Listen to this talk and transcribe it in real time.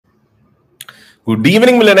Good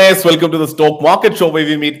evening, millionaires. Welcome to the Stock Market Show, where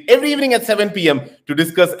we meet every evening at 7 p.m. to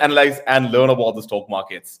discuss, analyze, and learn about the stock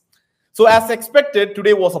markets. So, as expected,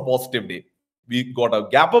 today was a positive day. We got a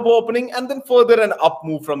gap up opening and then further an up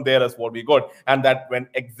move from there is what we got. And that went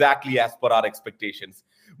exactly as per our expectations.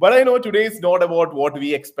 But I know today is not about what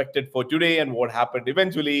we expected for today and what happened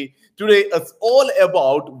eventually. Today is all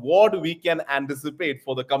about what we can anticipate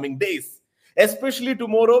for the coming days, especially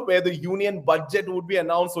tomorrow, where the union budget would be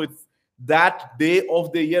announced. So, it's that day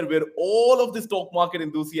of the year where all of the stock market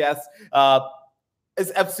enthusiasts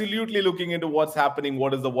is absolutely looking into what's happening,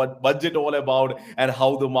 what is the what budget all about, and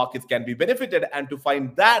how the markets can be benefited, and to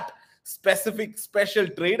find that specific special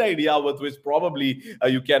trade idea with which probably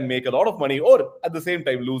you can make a lot of money or at the same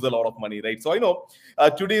time lose a lot of money, right? So I know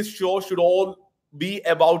today's show should all be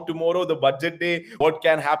about tomorrow, the budget day, what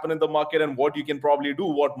can happen in the market and what you can probably do,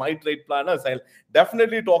 what my trade plan is. I'll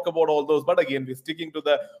definitely talk about all those. But again, we're sticking to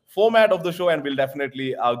the format of the show and we'll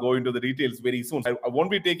definitely go into the details very soon. I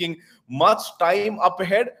won't be taking much time up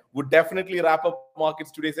ahead. Would definitely wrap up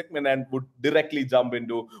markets today's segment and would directly jump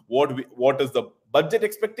into what is the budget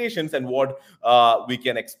expectations and what we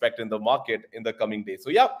can expect in the market in the coming days. So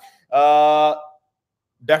yeah.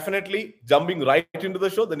 Definitely jumping right into the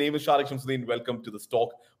show. The name is Sharik Shamsuddin. Welcome to the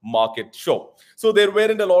Stock Market Show. So there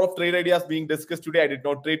weren't a lot of trade ideas being discussed today. I did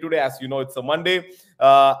not trade today. As you know, it's a Monday.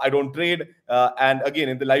 I don't trade. And again,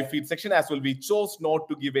 in the live feed section as well, we chose not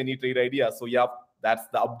to give any trade ideas. So yeah, that's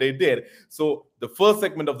the update there. So the first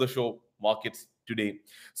segment of the show, markets today.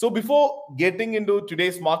 So before getting into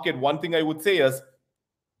today's market, one thing I would say is,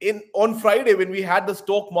 on Friday when we had the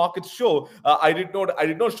stock market show, I did not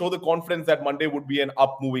show the confidence that Monday would be an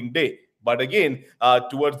up moving day. But again,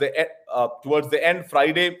 towards the end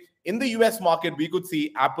Friday, in the US market, we could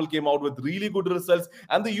see Apple came out with really good results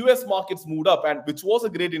and the US markets moved up, and which was a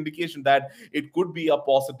great indication that it could be a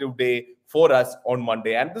positive day for us on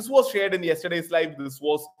Monday. And this was shared in yesterday's live. This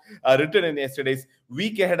was written in yesterday's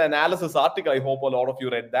week ahead analysis article. I hope a lot of you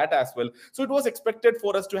read that as well. So it was expected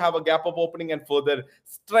for us to have a gap up opening and further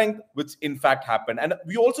strength, which in fact happened. And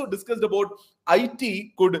we also discussed about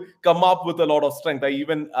IT could come up with a lot of strength. I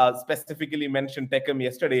even specifically mentioned Techem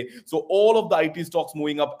yesterday. So all of the IT stocks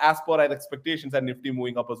moving up as per our expectations, and Nifty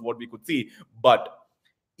moving up is what we could see. But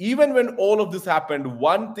even when all of this happened,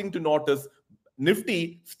 one thing to notice,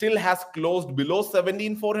 Nifty still has closed below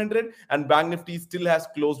 17,400 and Bank Nifty still has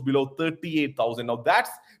closed below 38,000. Now that's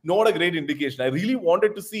not a great indication. I really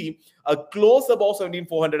wanted to see a close above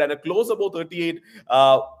 17,400 and a close above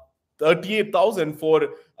 38,000 for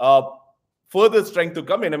further strength to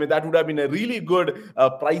come in. I mean, that would have been a really good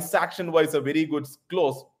price action wise, a very good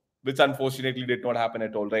close, which unfortunately did not happen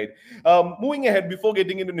at all, right? Moving ahead, before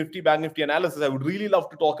getting into Nifty, Bank Nifty analysis, I would really love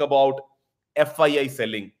to talk about FII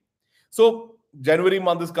selling. So January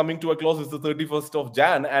month is coming to a close. It's the 31st of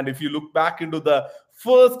Jan. And if you look back into the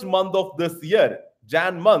first month of this year,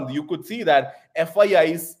 Jan month, you could see that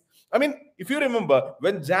FIIs, I mean, if you remember,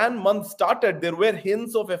 when Jan month started, there were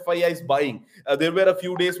hints of FIIs buying. There were a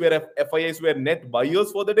few days where FIIs were net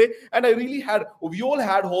buyers for the day. And we all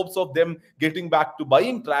had hopes of them getting back to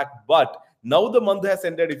buying track. But now the month has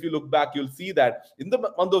ended. If you look back, you'll see that in the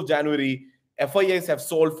month of January, FIIs have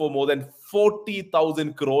sold for more than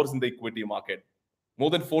 40,000 crores in the equity market.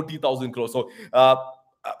 More than 40,000 crores. So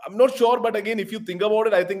I'm not sure, but again, if you think about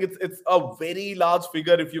it, I think it's a very large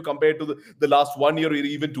figure if you compare to the last 1 year or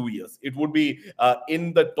even 2 years. It would be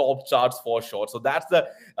in the top charts for sure. So that's the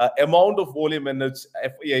amount of volume in which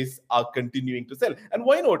FIIs are continuing to sell. And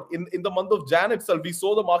why not? In the month of Jan itself, we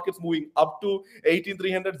saw the markets moving up to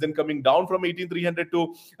 18,300, then coming down from 18,300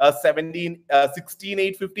 to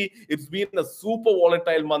 16,850. It's been a super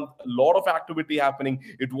volatile month, a lot of activity happening.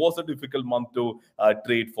 It was a difficult month to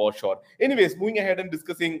trade for sure. Anyways, moving ahead and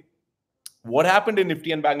discussing what happened in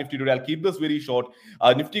Nifty and Bank Nifty today. I'll keep this very short.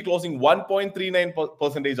 Nifty closing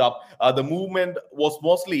 1.39% up. The movement was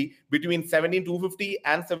mostly between 17,250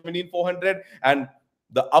 and 17,400. And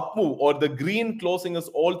the up move or the green closing is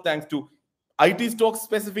all thanks to IT stocks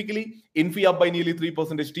specifically. Infi up by nearly 3%,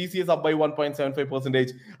 TCS up by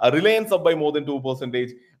 1.75%, Reliance up by more than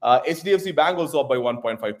 2%, HDFC Bank also up by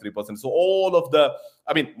 1.53%. So all of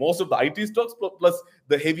most of the IT stocks plus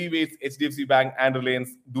the heavyweights, HDFC Bank and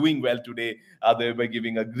Reliance doing well today, thereby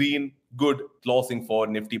giving a green good closing for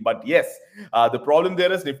Nifty. But yes, the problem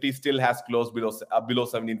there is Nifty still has closed below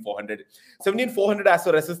 17,400. 17,400 as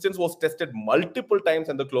a resistance was tested multiple times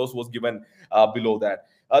and the close was given below that.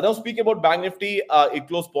 Now speaking about Bank Nifty, it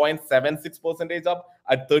closed 0.76% up.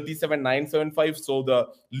 at 37,975. So the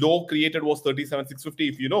low created was 37,650.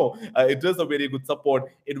 If you know, it is a very good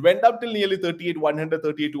support. It went up till nearly 38,100,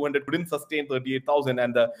 38,200, couldn't sustain 38,000,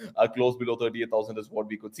 and the close below 38,000 is what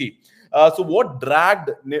we could see. So what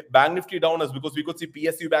dragged Bank Nifty down is because we could see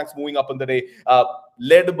PSU banks moving up in the day,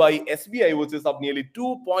 led by SBI, which is up nearly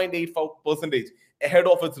 2.85% ahead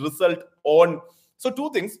of its result on. So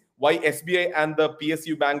two things why SBI and the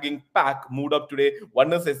PSU banking pack moved up today.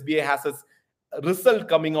 One is SBI has its result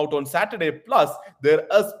coming out on Saturday, plus there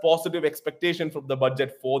is positive expectation from the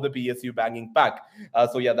budget for the PSU banking pack.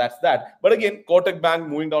 So yeah, that's that. But again, Kotak Bank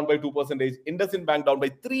moving down by 2%, IndusInd Bank down by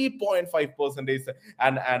 3.5%,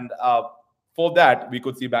 and for that we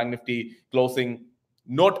could see Bank Nifty closing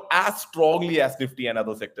not as strongly as Nifty and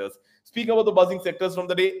other sectors. Speaking about the buzzing sectors from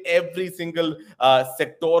the day, every single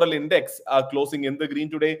sectoral index closing in the green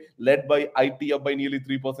today, led by IT up by nearly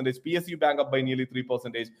 3%, PSU Bank up by nearly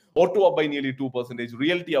 3%, Auto up by nearly 2%,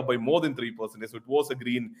 Realty up by more than 3%. So it was a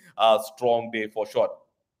green strong day for sure.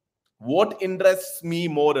 What interests me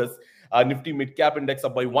more is Nifty mid cap index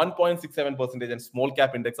up by 1.67% and small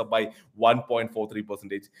cap index up by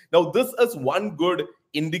 1.43%. Now, this is one good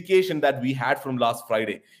indication that we had from last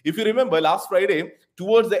Friday. If you remember, last Friday,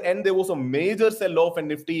 towards the end, there was a major sell off, and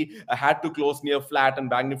Nifty had to close near flat, and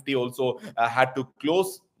Bank Nifty also had to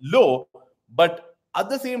close low. But at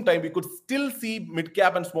the same time, we could still see mid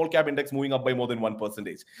cap and small cap index moving up by more than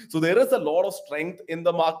 1%. So there is a lot of strength in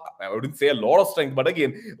the market. I wouldn't say a lot of strength, but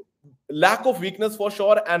again, lack of weakness for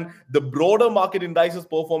sure, and the broader market indices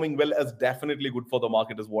performing well is definitely good for the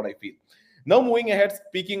market, is what I feel. Now moving ahead,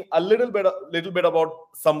 speaking a little bit about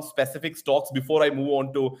some specific stocks before I move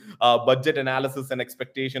on to budget analysis and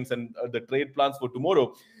expectations and the trade plans for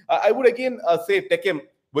tomorrow. I would again say Techem,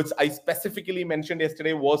 which I specifically mentioned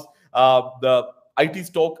yesterday, was the IT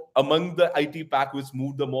stock among the IT pack which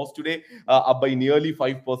moved the most today, up by nearly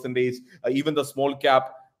 5%. Even the small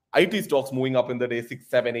cap IT stocks moving up in the day, 6,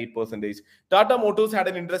 7, 8%. Tata Motors had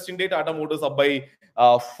an interesting day. Tata Motors up by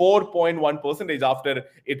 4.1% after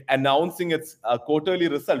it announcing its quarterly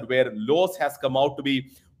result, where loss has come out to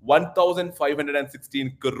be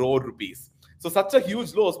 1,516 crore rupees. So such a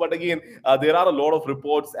huge loss. But again, there are a lot of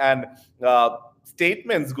reports and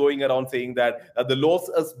statements going around saying that the loss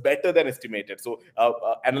is better than estimated. So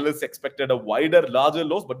analysts expected a wider, larger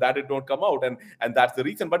loss, but that did not come out, and that's the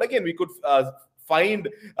reason. But again, we could find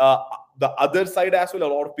the other side as well.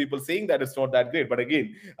 A lot of people saying that it's not that great. But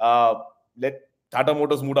again, let Tata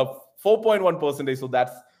Motors moved up 4.1%. So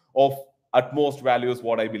that's of utmost value is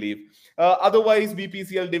what I believe. Otherwise,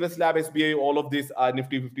 BPCL, Divis Lab, SBI, all of these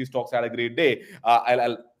Nifty 50 stocks had a great day.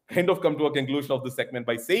 I'll kind of come to a conclusion of this segment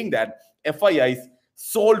by saying that FIIs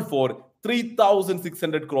sold for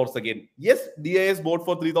 3,600 crores again. Yes, DIS bought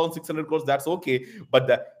for 3,600 crores. That's okay. But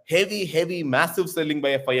the heavy, massive selling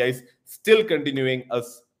by FIIs still continuing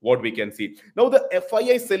as what we can see. Now, the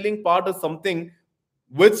FII selling part is something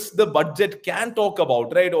which the budget can talk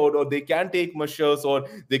about, right? Or they can take measures, or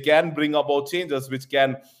they can bring about changes which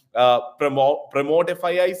can promote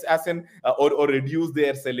FIIs as in or reduce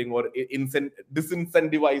their selling, or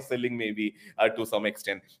disincentivize selling maybe to some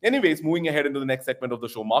extent. Anyways, moving ahead into the next segment of the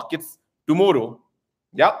show, markets tomorrow.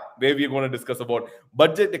 Yeah, where we're going to discuss about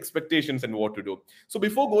budget expectations and what to do. So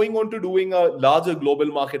before going on to doing a larger global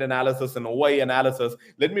market analysis and OI analysis,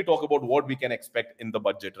 let me talk about what we can expect in the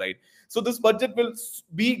budget, right? So this budget will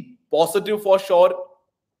be positive for sure,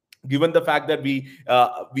 given the fact that we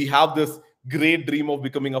have this great dream of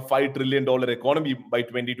becoming a $5 trillion economy by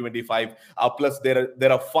 2025. Plus,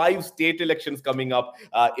 there are 5 state elections coming up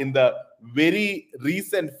in the very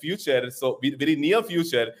recent future, so very near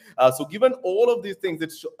future. So given all of these things,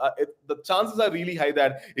 the chances are really high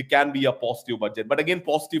that it can be a positive budget. But again,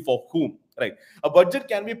 positive for whom? Right, a budget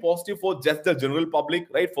can be positive for just the general public,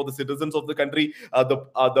 right? For the citizens of the country,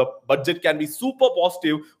 the budget can be super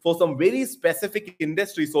positive for some very specific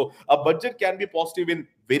industry. So a budget can be positive in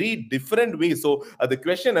very different ways. So the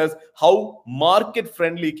question is, how market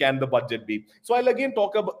friendly can the budget be? So I'll again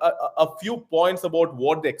talk about a few points about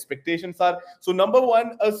what the expectations are. So number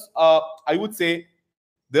one is, I would say,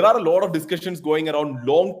 there are a lot of discussions going around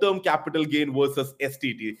long-term capital gain versus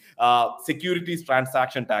STT, securities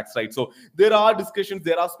transaction tax, right? So there are discussions,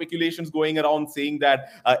 there are speculations going around saying that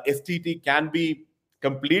STT can be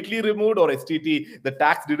completely removed, or STT, the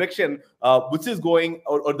tax deduction which is going,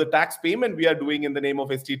 or the tax payment we are doing in the name of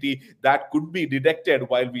STT, that could be deducted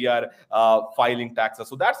while we are filing taxes.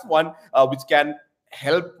 So that's one which can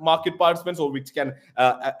help market participants, or which can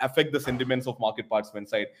affect the sentiments of market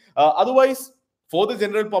participants side. Otherwise, for the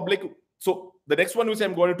general public, so the next one which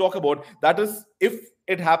I'm going to talk about, that is if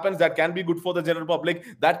it happens, that can be good for the general public,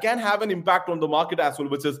 that can have an impact on the market as well,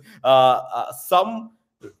 which is some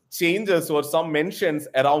changes or some mentions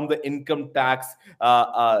around the income tax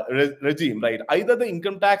regime, right? Either the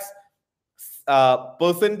income tax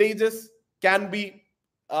percentages can be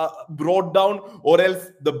brought down, or else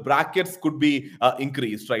the brackets could be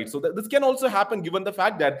increased, right? So this can also happen given the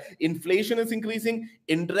fact that inflation is increasing,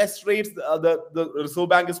 interest rates, the Reserve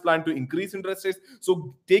Bank is planned to increase interest rates.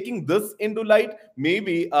 So taking this into light,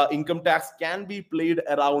 maybe income tax can be played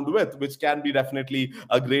around with, which can be definitely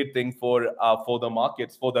a great thing for the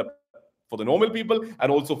markets, for the normal people, and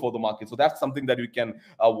also for the market. So that's something that you can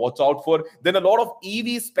watch out for. Then a lot of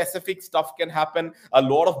EV specific stuff can happen. A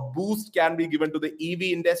lot of boost can be given to the EV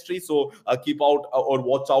industry. So keep out or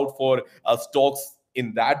watch out for stocks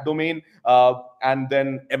in that domain. And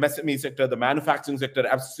then MSME sector, the manufacturing sector,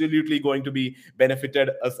 absolutely going to be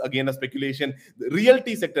benefited. As again, a speculation. The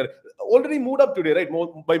realty sector already moved up today, right?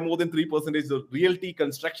 By more than 3%. The realty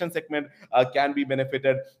construction segment can be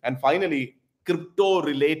benefited. And finally, crypto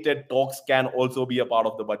related talks can also be a part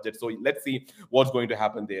of the budget. So let's see what's going to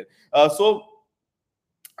happen there.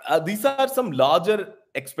 These are some larger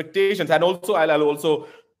expectations, and also I'll also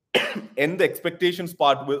end the expectations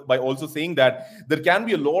part by also saying that there can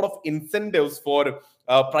be a lot of incentives for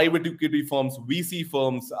private equity firms, VC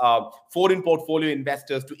firms, foreign portfolio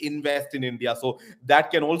investors to invest in India. So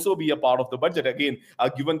that can also be a part of the budget. Again,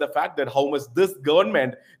 given the fact that how much this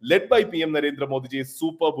government, led by PM Narendra Modi ji, is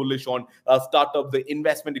super bullish on startup, the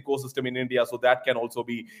investment ecosystem in India. So that can also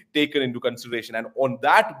be taken into consideration. And on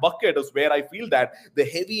that bucket is where I feel that the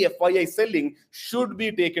heavy FII selling should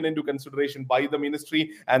be taken into consideration by the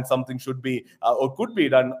ministry, and something should be or could be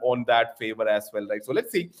done on that favor as well, right? So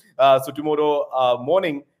let's see. So tomorrow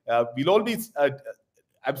morning, we'll all be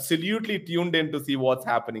absolutely tuned in to see what's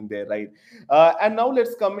happening there, right? And now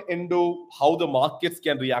let's come into how the markets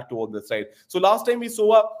can react to all this, right? So last time we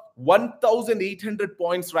saw a 1,800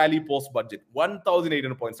 points rally post budget,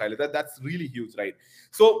 1,800 points rally. That's really huge, right?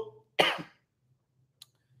 So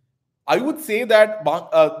I would say that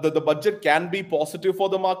the budget can be positive for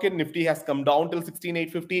the market. Nifty has come down till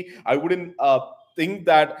 16,850. I wouldn't think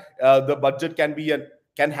that the budget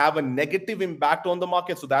can have a negative impact on the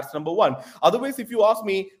market. So that's number one. Otherwise, if you ask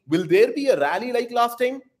me, will there be a rally like last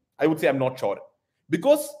time? I would say I'm not sure,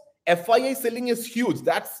 because FII selling is huge.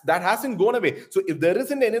 That hasn't gone away. So if there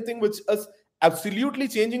isn't anything which is absolutely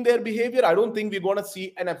changing their behavior, I don't think we're going to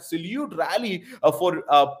see an absolute rally for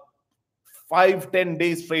 5-10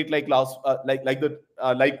 days straight like last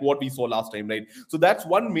like what we saw last time, right? So that's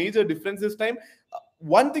one major difference this time.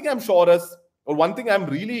 One thing I'm sure is, or one thing I'm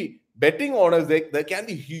really betting on, is there can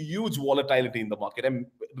be huge volatility in the market, and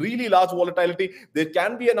really large volatility. There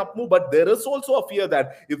can be an up move, but there is also a fear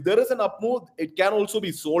that if there is an up move, it can also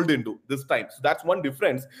be sold into this time. So that's one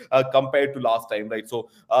difference compared to last time, right? So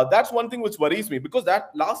that's one thing which worries me, because that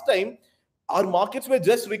last time our markets were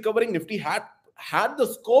just recovering. Nifty had the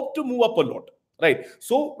scope to move up a lot, right?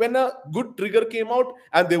 So when a good trigger came out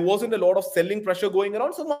and there wasn't a lot of selling pressure going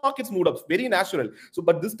around, so markets moved up, very natural. So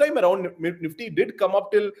but this time around, Nifty did come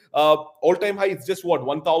up till all-time high. It's just what,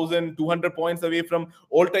 1,200 points away from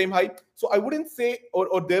all-time high. So I wouldn't say,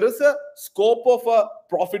 or there is a scope of a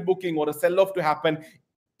profit booking or a sell-off to happen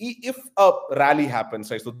if a rally happens,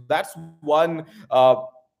 right? So that's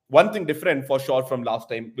one thing different for sure from last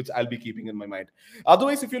time, which I'll be keeping in my mind.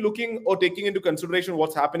 Otherwise, if you're looking or taking into consideration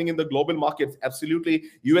what's happening in the global markets, absolutely,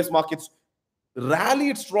 US markets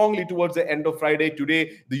rallied strongly towards the end of Friday.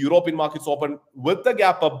 Today, the European markets opened with the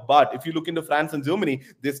gap up, but if you look into France and Germany,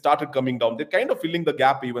 they started coming down. They're kind of filling the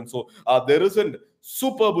gap even. So there isn't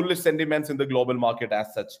super bullish sentiments in the global market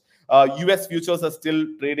as such. US futures are still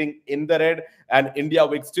trading in the red, and India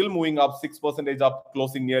VIX still moving up 6% up,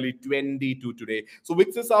 closing nearly 22 today. So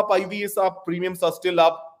VIX is up, IV is up, premiums are still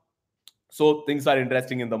up. So things are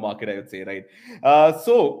interesting in the market, I would say, right?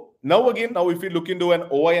 So now if we look into an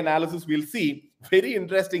OI analysis, we'll see very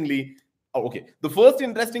interestingly. Okay, the first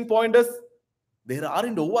interesting point is there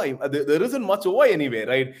aren't OI. There isn't much OI anyway,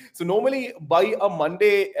 right? So normally by a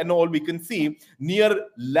Monday and all, we can see near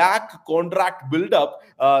lakh contract buildup,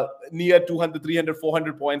 near 200, 300,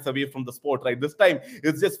 400 points away from the spot, right? This time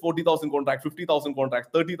it's just 40,000 contracts, 50,000 contracts,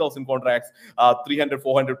 30,000 contracts, 300,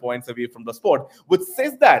 400 points away from the spot, which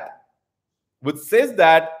says that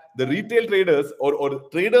the retail traders or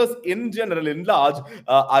traders in general, in large,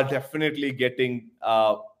 are definitely getting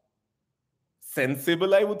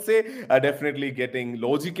sensible, I would say, definitely getting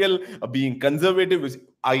logical, being conservative, which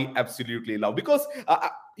I absolutely love. Because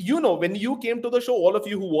when you came to the show, all of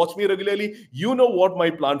you who watch me regularly, you know what my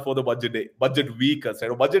plan for the budget day, budget week is,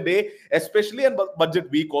 budget day especially, and budget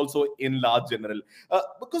week also in large general.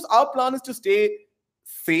 Because our plan is to stay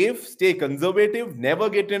safe, stay conservative, never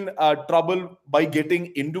get in trouble by getting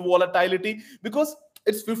into volatility, because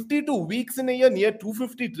it's 52 weeks in a year, near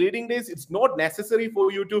 250 trading days. It's not necessary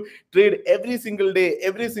for you to trade every single day,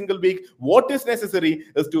 every single week. What is necessary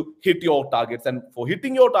is to hit your targets. And for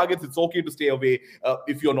hitting your targets, it's okay to stay away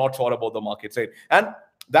if you're not sure about the markets, right? And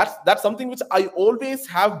that's something which I always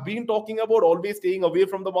have been talking about, always staying away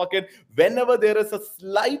from the market whenever there is a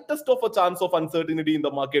slightest of a chance of uncertainty in the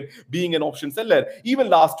market, being an option seller. Even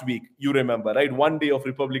last week, you remember, right? One day of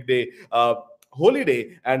Republic Day,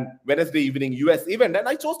 holiday, and Wednesday evening US event, and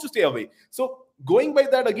I chose to stay away. So going by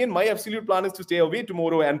that, again, my absolute plan is to stay away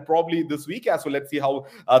tomorrow and probably this week as well. Let's see how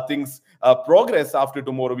things progress after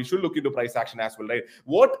tomorrow. We should look into price action as well, right?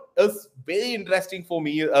 What is very interesting for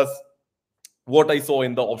me is what I saw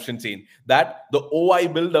in the option chain, that the OI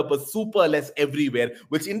buildup is super less everywhere,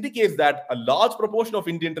 which indicates that a large proportion of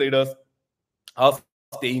Indian traders are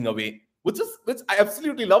staying away, which I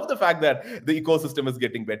absolutely love the fact that the ecosystem is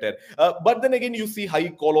getting better. But then again, you see high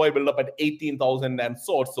call OI buildup at 18,000 and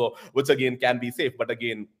so which again can be safe, but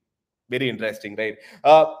again, very interesting, right?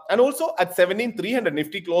 And also at 17,300,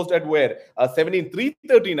 Nifty closed at where?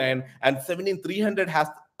 17,339, and 17,300 has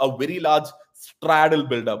a very large straddle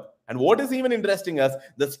buildup. And what is even interesting is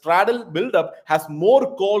the straddle buildup has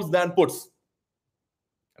more calls than puts,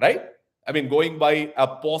 right? I mean, going by a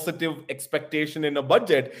positive expectation in a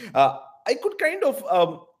budget, I could kind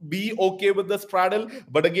of be okay with the straddle,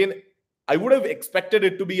 but again, I would have expected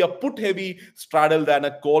it to be a put heavy straddle than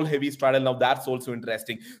a call heavy straddle. Now that's also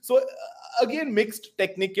interesting. So again, mixed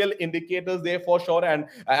technical indicators there for sure, and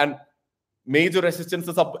major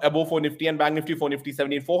resistances up above for Nifty and Bank Nifty. For Nifty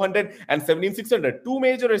 17,400 and 17,600, two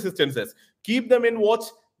major resistances. Keep them in watch.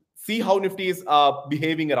 See how Nifty is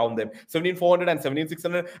behaving around them. 17,400 and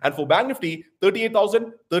 17,600. And for Bank Nifty,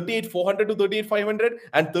 38,000, 38,400 to 38,500,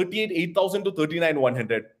 and 38,800 to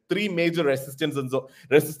 39,100. Three major resistance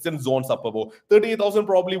zones up above. 38,000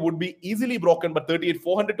 probably would be easily broken, but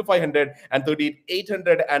 38,400 to 500 and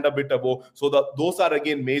 38,800 and a bit above. So those are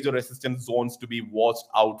again major resistance zones to be watched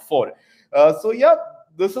out for. So yeah,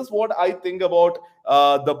 this is what I think about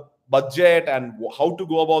the budget and how to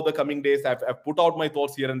go about the coming days. I've put out my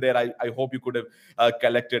thoughts here and there. I hope you could have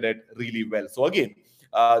collected it really well. So again,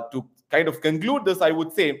 to kind of conclude this, I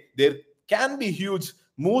would say there can be huge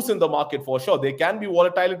moves in the market for sure. There can be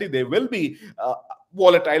volatility. There will be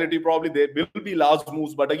volatility probably. There will be large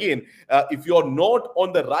moves. But again, if you're not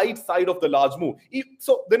on the right side of the large move,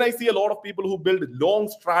 so then I see a lot of people who build long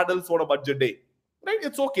straddles on a budget day. Right,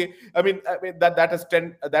 it's okay. I mean that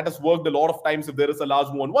has worked a lot of times. If there is a large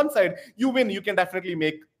move on one side, you win. You can definitely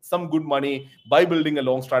make some good money by building a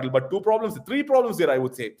long straddle. But three problems here, I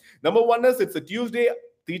would say. Number one is it's a Tuesday.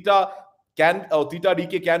 Theta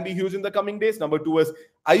decay can be huge in the coming days. Number two is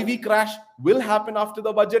IV crash will happen after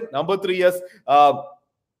the budget. Number three is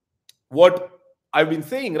what I've been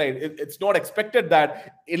saying, right? It's not expected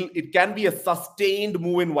that it can be a sustained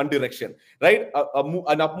move in one direction, right?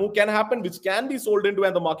 An up move can happen, which can be sold into,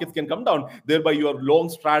 and the markets can come down. Thereby, your long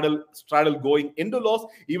straddle going into loss.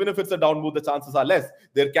 Even if it's a down move, the chances are less.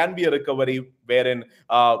 There can be a recovery wherein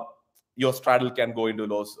your straddle can go into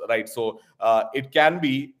loss, right? So it can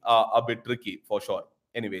be a bit tricky for sure.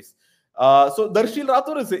 Anyways. So Darshil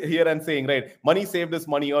Rathore is here and saying, right, money saved is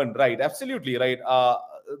money earned, right? Absolutely, right?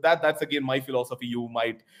 That's again my philosophy. You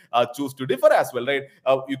might choose to differ as well, right?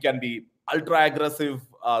 You can be ultra aggressive,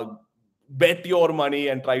 bet your money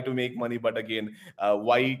and try to make money, but again,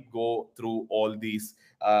 why go through all these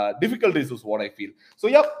difficulties is what I feel. So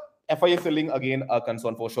yeah, FIA selling again a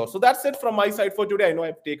concern for sure. So that's it from my side for today. I know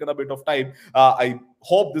I've taken a bit of time. I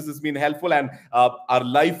hope this has been helpful, and our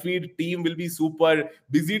live feed team will be super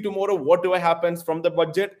busy tomorrow. Whatever happens from the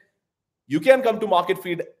budget, you can come to Market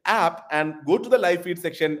Feed app and go to the live feed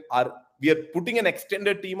section. We are putting an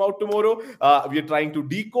extended team out tomorrow. We are trying to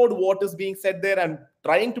decode what is being said there and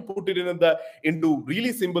trying to put it into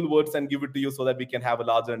really simple words and give it to you so that we can have a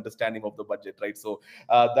larger understanding of the budget, right? So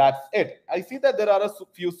that's it. I see that there are a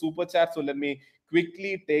few super chats, so let me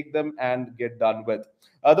quickly take them and get done with.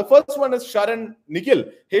 The first one is Sharan Nikhil.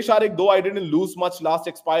 Hey Sharik, though I didn't lose much last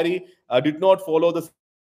expiry, did not follow the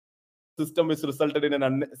systematic system which resulted in an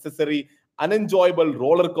unnecessary, unenjoyable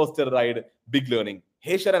roller coaster ride. Big learning.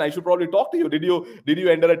 Hey Sharon, I should probably talk to you. Did you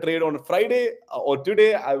enter a trade on Friday or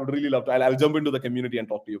today? I would really love to. I'll jump into the community and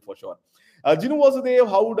talk to you for sure. Jinu Vasudev,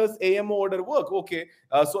 how does AMO order work? Okay,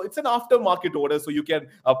 so it's an aftermarket order, so you can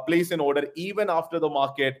place an order even after the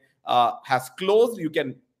market has closed. You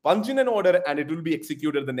can punch in an order and it will be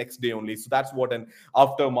executed the next day only. So that's what an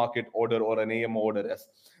aftermarket order or an AMO order is.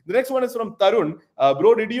 The next one is from Tarun.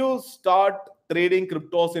 Bro, did you start trading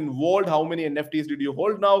cryptos in Vault? How many NFTs did you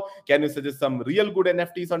hold now? Can you suggest some real good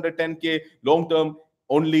NFTs under 10K? Long term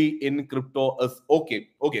only in crypto is okay.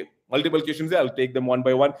 Okay. Multiple questions. I'll take them one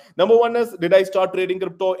by one. Number one is, did I start trading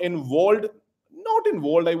crypto in Vault? Not in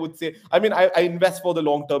Vault, I would say. I mean, I invest for the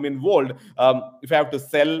long term in Vault. If I have to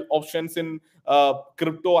sell options in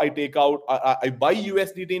crypto, I take out, I buy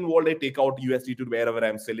USDT in Vault, I take out USDT to wherever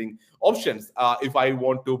I'm selling options. If I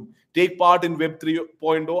want to take part in Web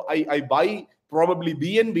 3.0, I buy probably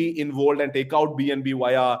BNB in Vault and take out BNB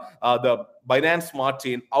via the Binance Smart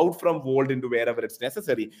Chain out from Vault into wherever it's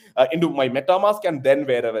necessary, into my MetaMask and then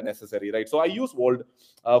wherever necessary, right? So I use Vault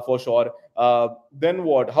for sure. Then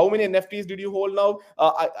what? How many NFTs did you hold now?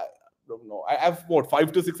 I don't know. I have what,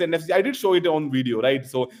 5 to 6 NFTs. I did show it on video, right?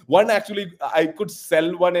 So one, actually I could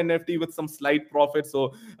sell one NFT with some slight profit.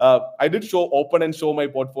 So I did open and show my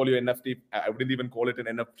portfolio NFT. I wouldn't even call it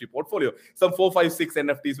an NFT portfolio. Some 4, 5, 6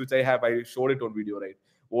 NFTs which I have. I showed it on video, right?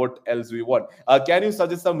 What else do we want? Can you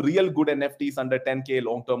suggest some real good NFTs under 10K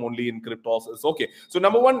long term only in cryptos? It's okay. So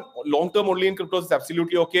number one, long term only in cryptos is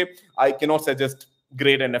absolutely okay. I cannot suggest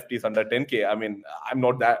great NFTs under 10K. I mean, I'm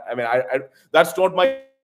not that. I mean, I that's not my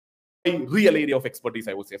real area of expertise,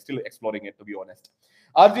 I would say. Still exploring it, to be honest.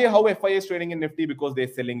 RJ, how FIA is trading in Nifty? Because they're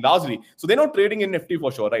selling largely. So they're not trading in Nifty for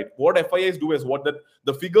sure, right? What FIAs do is what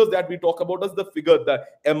the figures that we talk about is the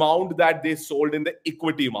amount that they sold in the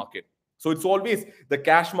equity market. So it's always the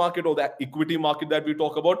cash market or the equity market that we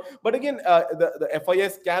talk about. But again, the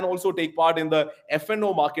FIS can also take part in the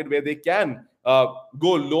FNO market where they can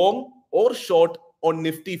go long or short on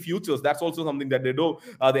Nifty futures. That's also something that they do.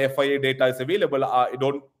 The FIA data is available. I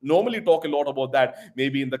don't normally talk a lot about that.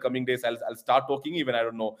 Maybe in the coming days, I'll start talking even. I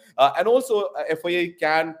don't know. And also, FIA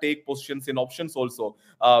can take positions in options also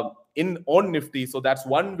on Nifty. So that's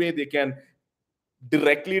one way they can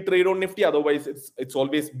directly trade on Nifty. Otherwise, it's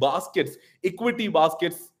always baskets, equity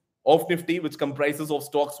baskets of Nifty, which comprises of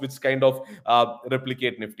stocks which kind of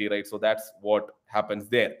replicate Nifty, right? So that's what happens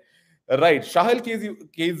there. Right. Shahil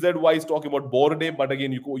KZY is talking about Bored Ape, but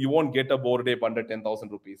again, you won't get a Bored Ape under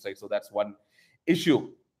 10,000 rupees, right? So that's one issue.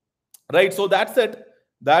 Right. So that's it.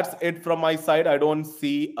 That's it from my side. I don't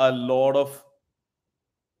see a lot of.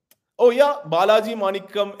 Oh yeah, Balaji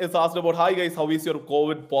Manikam is asked about, hi guys, how is your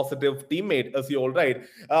COVID positive teammate? Is he all right?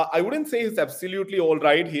 I wouldn't say he's absolutely all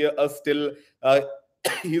right. He is still,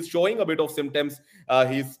 he's showing a bit of symptoms.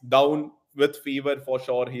 He's down with fever for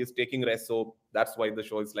sure. He is taking rest. So that's why the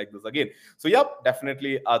show is like this again. So yeah,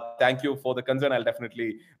 definitely. Thank you for the concern. I'll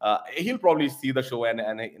definitely, he'll probably see the show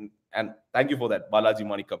and thank you for that, Balaji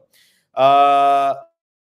Manikam.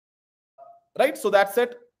 Right. So that's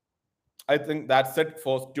it. I think that's it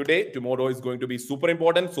for today. Tomorrow is going to be super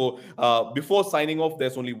important. So before signing off,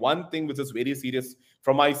 there's only one thing which is very serious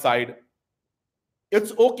from my side.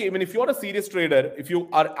 It's okay. I mean, if you're a serious trader, if you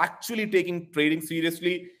are actually taking trading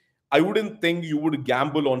seriously, I wouldn't think you would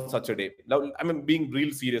gamble on such a day. Now, I mean, being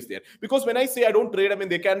real serious there. Because when I say I don't trade, I mean,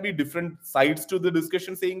 there can be different sides to the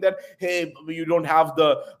discussion saying that, hey, you don't have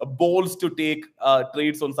the balls to take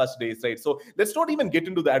trades on such days, right? So let's not even get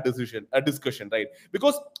into that discussion, right?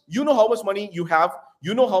 Because you know how much money you have,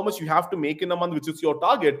 you know how much you have to make in a month, which is your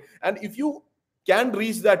target. And if you can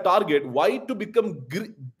reach that target, why to become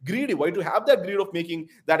greedy? Why to have that greed of making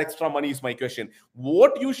that extra money is my question.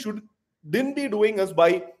 What you shouldn't be doing is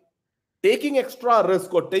by taking extra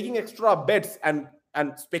risk or taking extra bets and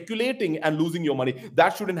speculating and losing your money.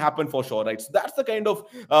 That shouldn't happen for sure, right? So that's the kind of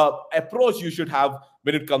approach you should have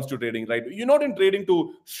when it comes to trading, right? You're not in trading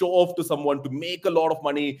to show off to someone, to make a lot of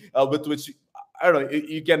money with which, I don't know,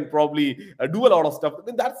 you can probably do a lot of stuff.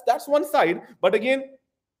 That's one side. But again,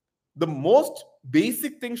 the most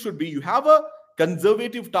basic thing should be you have a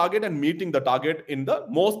conservative target and meeting the target in the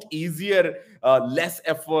most easier, less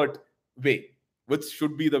effort way, which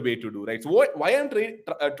should be the way to do, right? So why I'm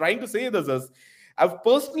trying to say this is, I've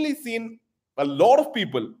personally seen a lot of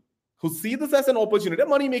people who see this as an opportunity, a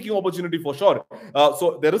money-making opportunity for sure.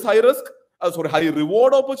 So there is high risk, high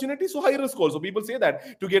reward opportunity. So high risk also. People say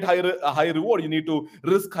that to get high reward, you need to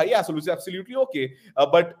risk high as well, which is absolutely okay.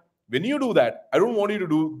 But when you do that, I don't want you to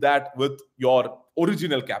do that with your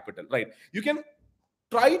original capital, right? You can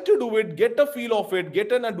try to do it, get a feel of it,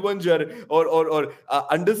 get an adventure, or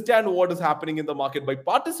understand what is happening in the market by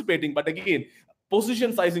participating. But again,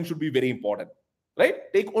 position sizing should be very important,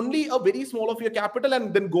 right? Take only a very small of your capital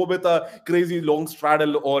and then go with a crazy long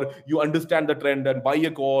straddle, or you understand the trend and buy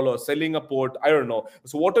a call or selling a put. I don't know.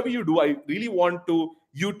 So whatever you do, I really want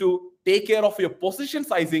you to take care of your position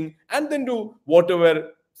sizing and then do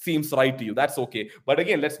whatever seems right to you. That's okay. But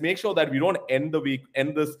again, let's make sure that we don't end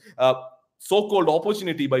this so-called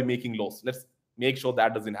opportunity by making loss. Let's make sure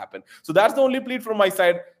that doesn't happen. So that's the only plea from my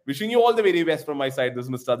side. Wishing you all the very best from my side. This is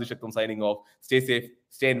Mr. Adishaktam signing off. Stay safe,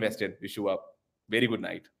 stay invested. Wish you a very good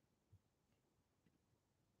night.